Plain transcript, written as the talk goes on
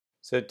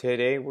So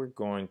today we're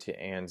going to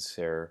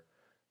answer,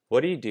 what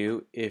do you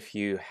do if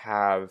you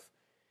have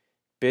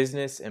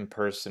business and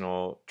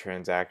personal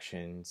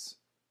transactions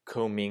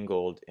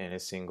commingled in a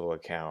single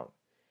account?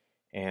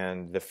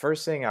 And the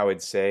first thing I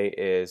would say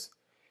is,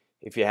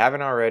 if you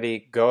haven't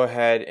already, go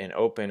ahead and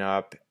open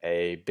up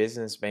a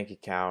business bank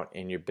account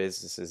in your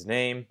business's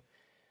name.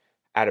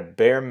 At a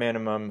bare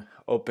minimum,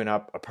 open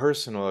up a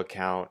personal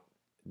account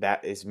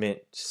that is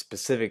meant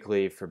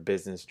specifically for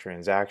business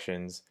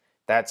transactions.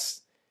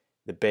 That's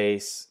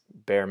the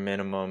bare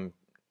minimum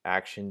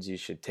actions you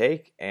should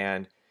take,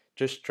 and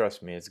just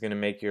trust me, it's going to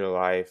make your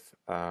life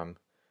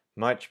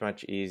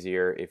much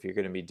easier if you're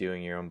going to be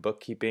doing your own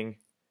bookkeeping.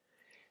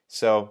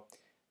 So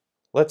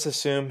let's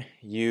assume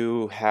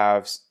you're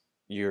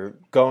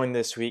going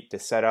this week to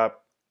set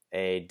up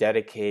a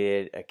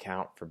dedicated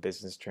account for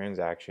business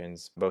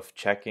transactions, both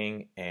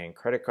checking and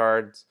credit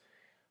cards.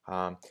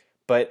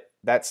 But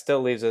that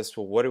still leaves us,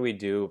 well, what do we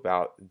do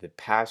about the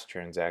past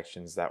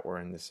transactions that were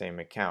in the same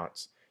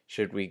accounts?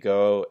 Should we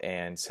go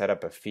and set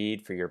up a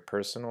feed for your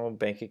personal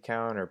bank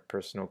account or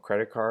personal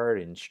credit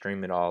card and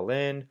stream it all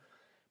in?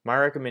 My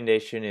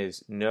recommendation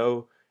is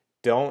no,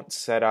 don't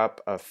set up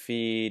a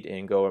feed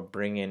and go and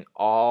bring in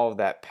all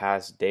that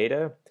past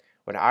data.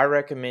 What I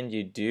recommend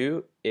you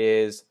do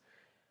is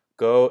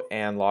go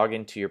and log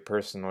into your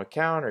personal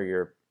account or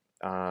your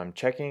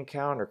checking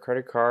account or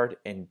credit card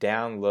and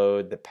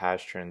download the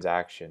past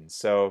transactions.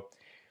 So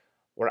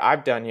what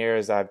I've done here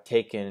is I've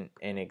taken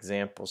an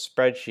example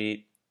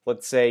spreadsheet.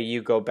 Let's say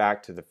you go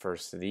back to the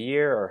first of the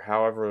year or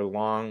however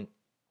long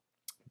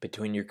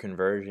between your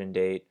conversion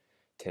date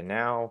to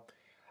now.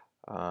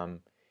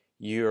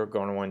 You're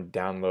going to want to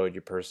download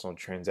your personal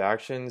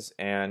transactions,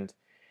 and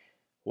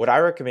what I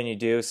recommend you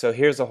do, so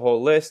here's a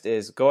whole list,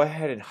 is go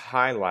ahead and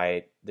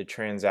highlight the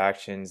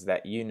transactions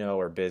that you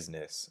know are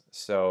business.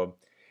 So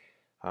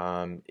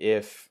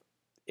if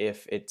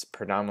it's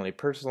predominantly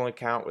personal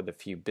account with a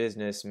few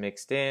business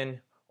mixed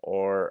in,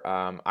 or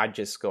I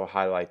just go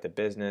highlight the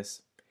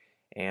business.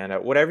 And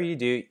whatever you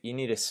do, you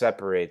need to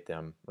separate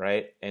them,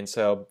 right? And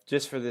so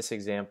just for this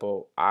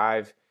example,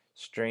 I've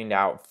stringed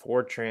out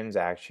 4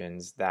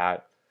 transactions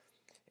that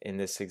in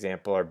this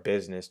example are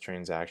business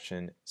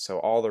transaction, so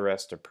all the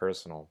rest are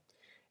personal.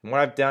 And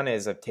what I've done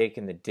is I've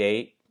taken the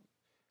date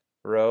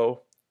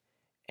row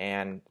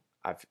and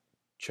I've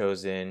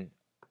chosen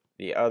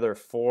the other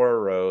 4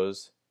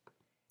 rows,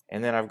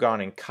 and then I've gone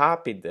and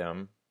copied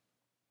them,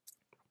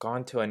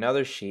 gone to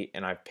another sheet,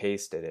 and I've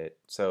pasted it.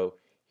 So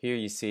here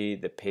you see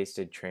the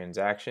pasted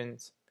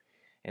transactions.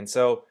 And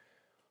so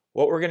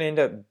what we're going to end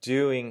up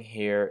doing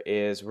here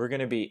is we're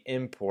going to be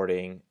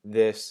importing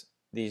these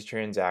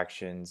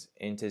transactions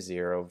into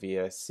Xero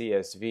via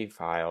CSV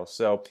file.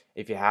 So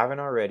if you haven't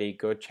already,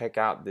 go check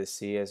out the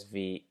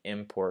CSV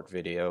import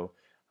video.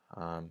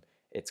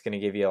 It's going to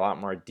give you a lot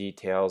more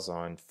details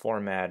on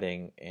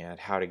formatting and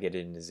how to get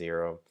it into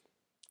Xero.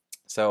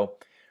 So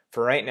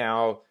for right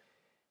now,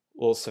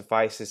 we'll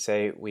suffice to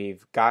say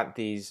we've got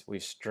these,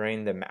 we've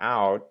strained them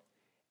out,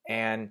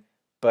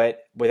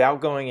 but without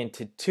going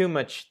into too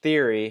much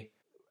theory,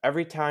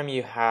 every time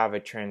you have a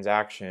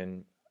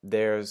transaction,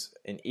 there's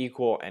an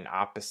equal and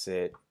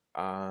opposite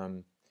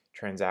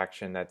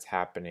transaction that's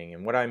happening.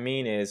 And what I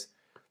mean is,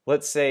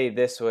 let's say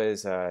this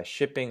was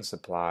shipping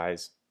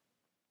supplies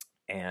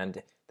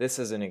and this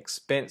is an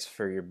expense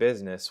for your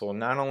business. Well,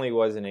 not only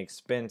was an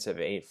expense of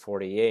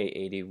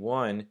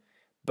 $848.81,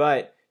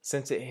 but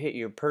since it hit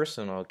your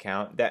personal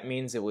account, that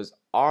means it was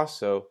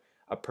also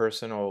a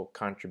personal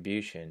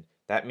contribution.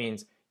 That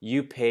means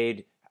you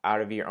paid out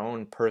of your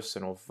own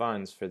personal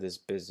funds for this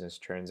business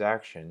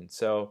transaction.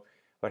 So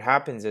what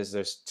happens is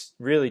there's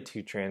really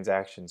 2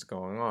 transactions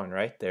going on,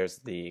 right? There's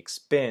the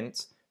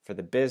expense for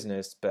the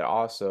business, but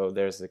also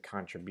there's the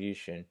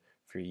contribution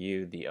for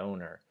you, the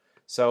owner.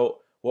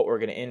 So what we're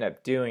going to end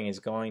up doing is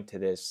going to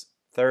this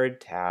 3rd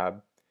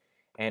tab,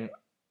 and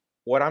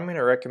what I'm going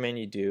to recommend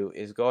you do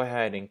is go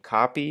ahead and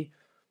copy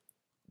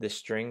the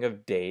string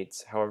of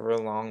dates, however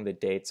long the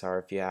dates are.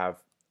 If you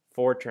have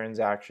 4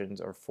 transactions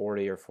or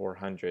 40 or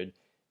 400,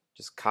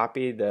 just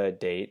copy the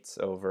dates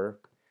over.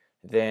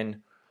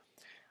 Then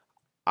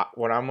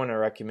what I'm going to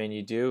recommend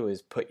you do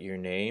is put your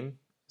name,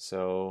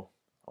 so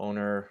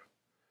owner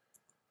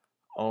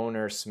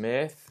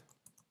Smith,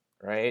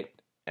 right?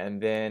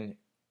 And then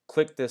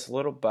click this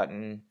little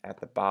button at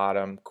the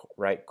bottom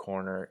right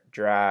corner,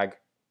 drag.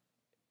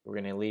 We're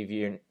going to leave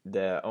you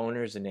the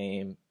owner's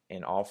name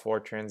in all 4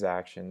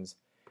 transactions.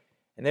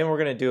 And then we're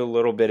going to do a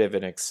little bit of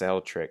an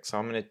Excel trick. So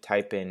I'm going to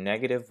type in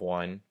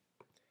 -1,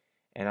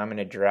 and I'm going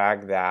to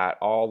drag that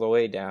all the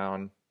way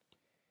down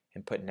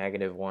and put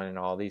 -1 in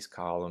all these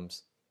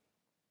columns.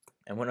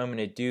 And what I'm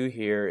going to do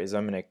here is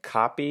I'm going to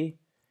copy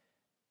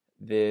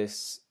the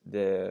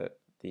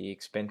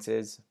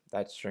expenses,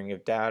 that string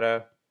of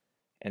data,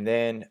 and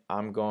then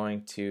I'm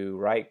going to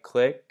right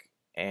click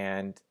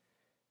and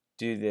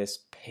do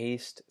this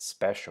paste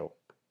special.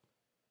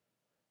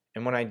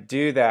 And when I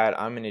do that,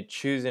 I'm going to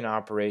choose an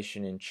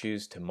operation and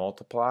choose to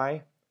multiply.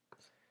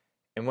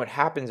 And what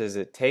happens is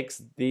it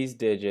takes these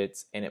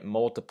digits and it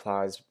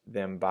multiplies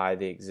them by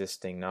the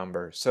existing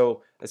number.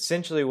 So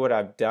essentially what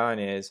I've done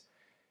is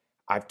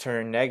I've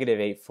turned negative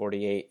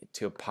 848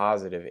 to a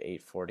positive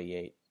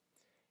 848.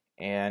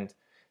 And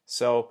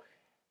so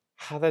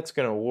how that's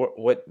going to work,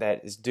 what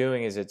that is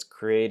doing is it's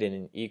created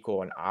an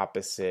equal and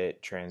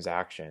opposite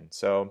transaction.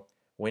 So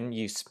when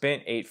you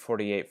spent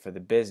 848 for the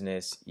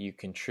business, you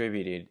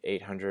contributed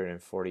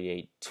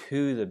 848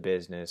 to the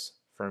business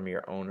from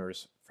the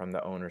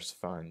owner's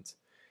funds.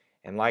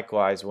 And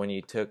likewise, when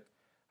you took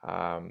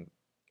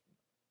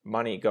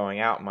money going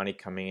out, money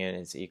coming in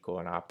is equal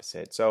and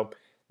opposite. So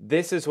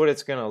this is what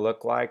it's going to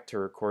look like to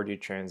record your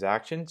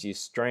transactions. You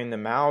string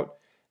them out,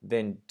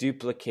 then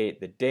duplicate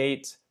the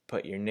dates,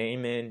 put your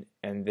name in,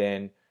 and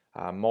then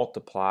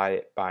multiply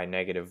it by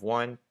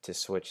 -1 to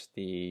switch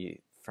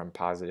from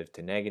positive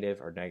to negative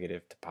or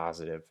negative to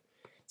positive.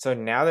 So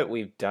now that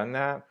we've done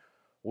that,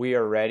 we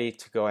are ready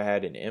to go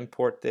ahead and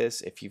import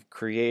this. If you've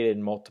created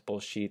multiple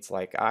sheets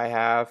like I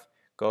have,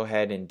 go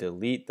ahead and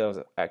delete those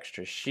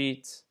extra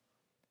sheets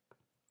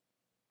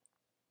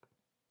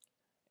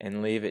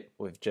and leave it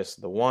with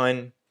just the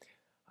one.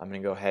 I'm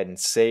going to go ahead and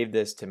save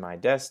this to my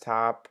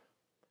desktop.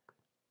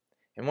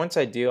 And once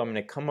I do, I'm going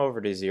to come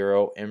over to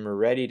Xero and we're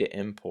ready to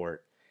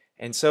import.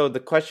 And so the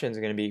question is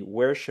going to be,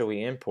 where should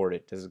we import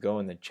it? Does it go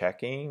in the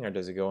checking, or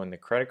does it go in the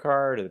credit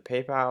card or the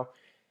PayPal?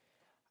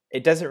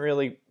 It doesn't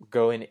really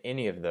go in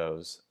any of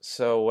those.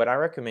 So what I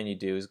recommend you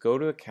do is go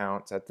to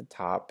accounts at the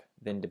top,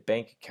 then to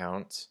bank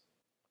accounts,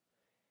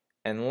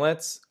 and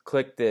let's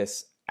click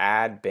this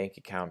add bank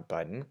account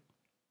button.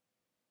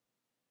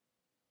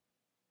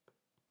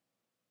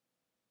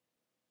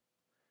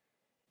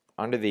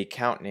 Under the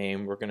account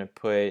name, we're going to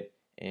put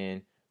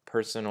in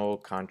personal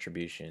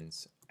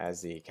contributions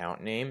as the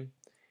account name,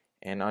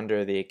 and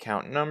under the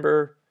account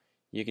number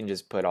you can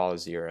just put all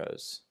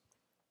zeros.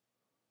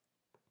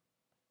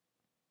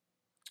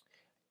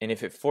 And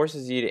if it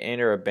forces you to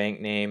enter a bank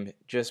name,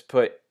 just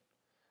put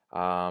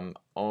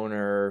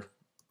owner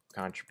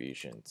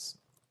contributions,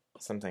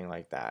 something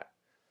like that.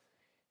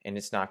 And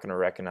it's not going to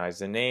recognize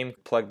the name.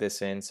 Plug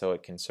this in so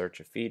it can search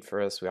a feed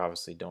for us. We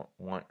obviously don't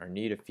want or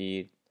need a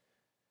feed.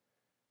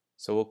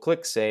 So we'll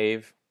click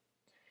save.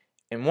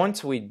 And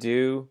once we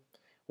do,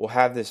 we'll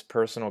have this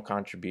personal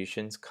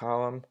contributions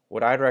column.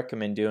 What I'd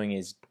recommend doing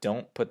is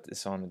don't put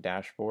this on the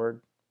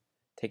dashboard.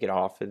 Take it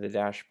off of the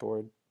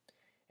dashboard.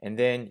 And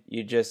then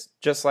you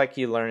just like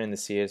you learn in the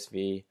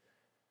CSV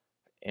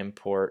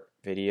import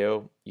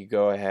video, you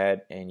go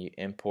ahead and you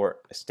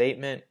import a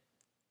statement.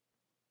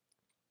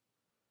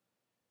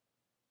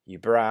 You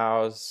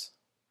browse,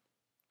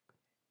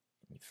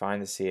 you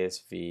find the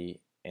CSV,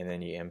 and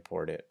then you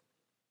import it.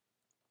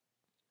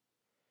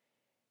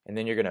 And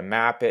then you're going to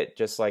map it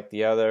just like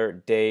the other: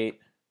 date,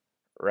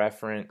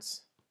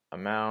 reference,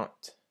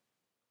 amount,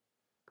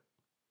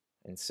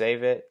 and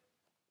save it.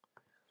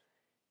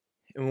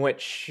 And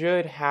what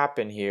should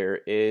happen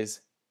here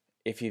is,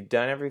 if you've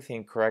done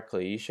everything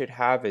correctly, you should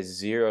have a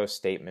zero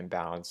statement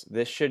balance.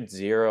 This should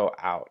zero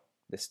out.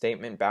 The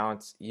statement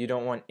balance, you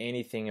don't want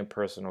anything in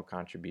personal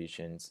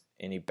contributions,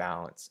 any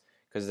balance,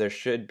 because there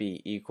should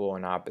be equal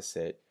and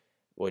opposite,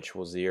 which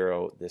will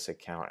zero this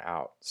account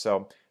out.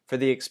 So for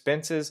the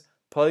expenses,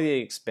 plug the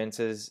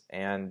expenses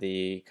and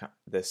the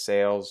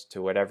sales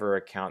to whatever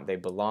account they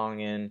belong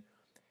in.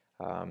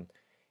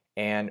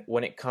 And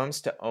when it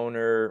comes to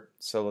owner,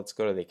 so let's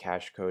go to the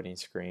cash coding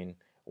screen.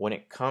 When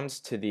it comes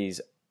to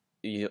these,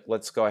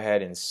 let's go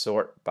ahead and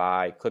sort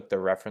by, click the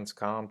reference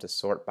column to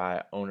sort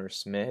by owner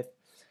Smith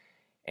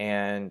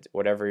and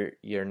whatever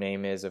your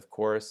name is, of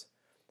course.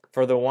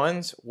 For the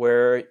ones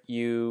where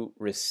you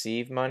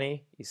receive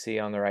money, you see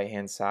on the right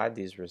hand side,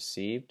 these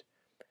received,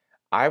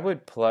 I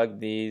would plug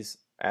these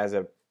as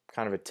a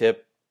kind of a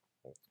tip.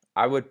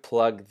 I would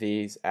plug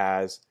these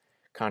as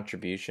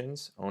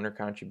contributions, owner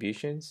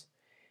contributions.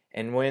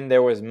 And when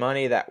there was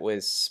money that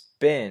was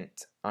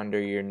spent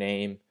under your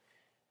name,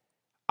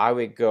 I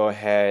would go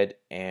ahead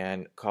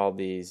and call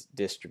these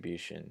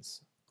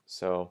distributions.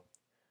 So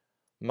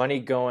money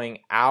going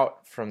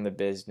out from the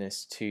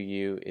business to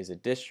you is a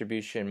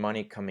distribution.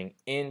 Money coming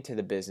into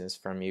the business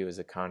from you is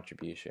a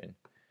contribution.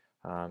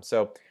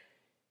 So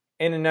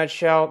in a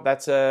nutshell,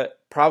 that's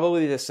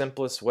probably the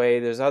simplest way.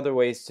 There's other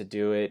ways to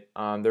do it.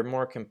 They're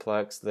more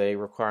complex. They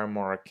require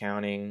more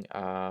accounting,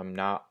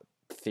 not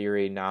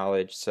theory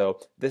knowledge. So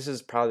this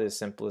is probably the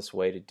simplest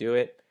way to do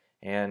it,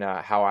 and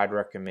how I'd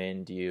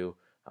recommend you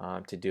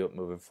to do it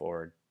moving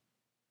forward.